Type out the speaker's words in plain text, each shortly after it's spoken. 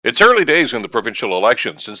It's early days in the provincial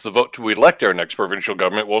election, since the vote to elect our next provincial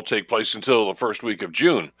government won't take place until the first week of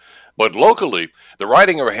June. But locally, the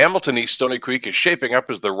riding of Hamilton East Stony Creek is shaping up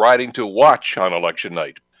as the riding to watch on election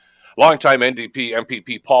night. Longtime NDP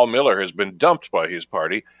MPP Paul Miller has been dumped by his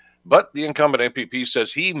party, but the incumbent MPP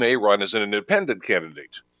says he may run as an independent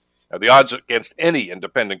candidate. Now, the odds against any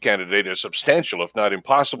independent candidate are substantial, if not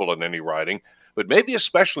impossible, in any riding, but maybe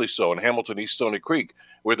especially so in Hamilton East Stony Creek,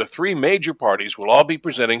 where the three major parties will all be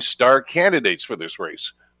presenting star candidates for this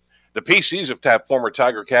race. The PCs have tapped former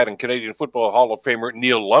Tiger Cat and Canadian Football Hall of Famer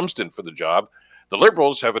Neil Lumsden for the job. The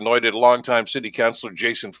Liberals have anointed longtime City Councillor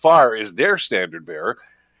Jason Farr as their standard bearer,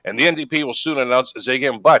 and the NDP will soon announce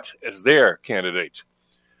Zagam Butt as their candidate.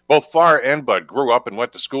 Both Farr and Butt grew up and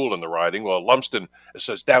went to school in the riding, while Lumsden has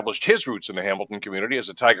established his roots in the Hamilton community as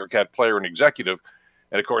a Tiger Cat player and executive,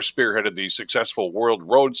 and of course spearheaded the successful World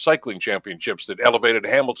Road Cycling Championships that elevated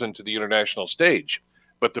Hamilton to the international stage.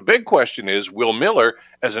 But the big question is, will Miller,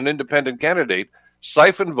 as an independent candidate,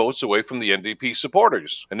 siphon votes away from the NDP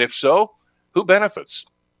supporters? And if so, who benefits?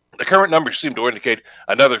 The current numbers seem to indicate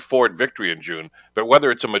another Ford victory in June, but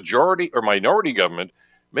whether it's a majority or minority government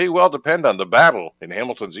may well depend on the battle in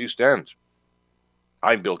Hamilton's East End.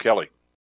 I'm Bill Kelly.